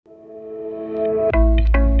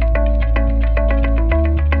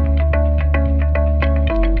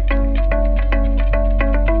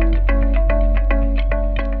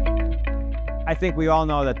think we all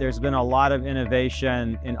know that there's been a lot of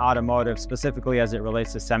innovation in automotive, specifically as it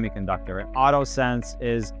relates to semiconductor. And AutoSens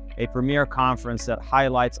is a premier conference that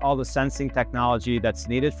highlights all the sensing technology that's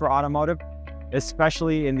needed for automotive,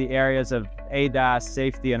 especially in the areas of ADAS,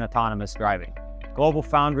 safety, and autonomous driving.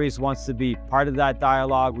 GlobalFoundries wants to be part of that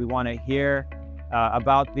dialogue. We want to hear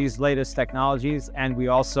about these latest technologies, and we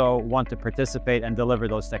also want to participate and deliver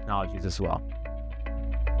those technologies as well.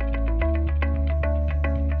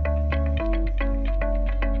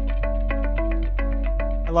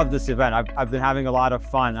 I love this event. I've been having a lot of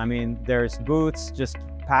fun. I mean, there's booths just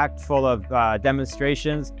packed full of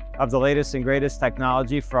demonstrations of the latest and greatest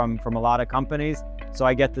technology from a lot of companies. So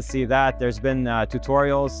I get to see that. There's been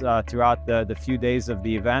tutorials throughout the few days of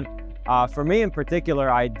the event. For me in particular,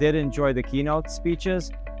 I did enjoy the keynote speeches,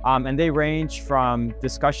 and they range from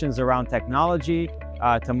discussions around technology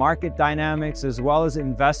to market dynamics, as well as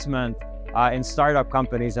investment in startup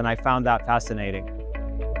companies, and I found that fascinating.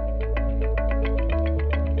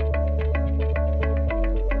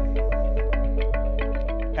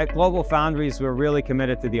 At GlobalFoundries, we're really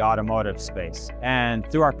committed to the automotive space. And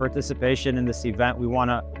through our participation in this event, we want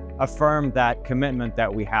to affirm that commitment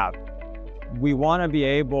that we have. We want to be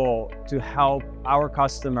able to help our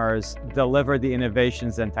customers deliver the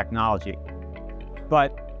innovations and technology.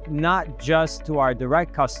 But not just to our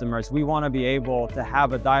direct customers, we want to be able to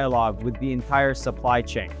have a dialogue with the entire supply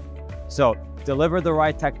chain. So deliver the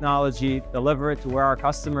right technology, deliver it to where our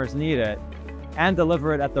customers need it, and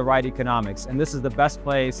deliver it at the right economics. And this is the best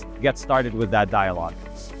place to get started with that dialogue.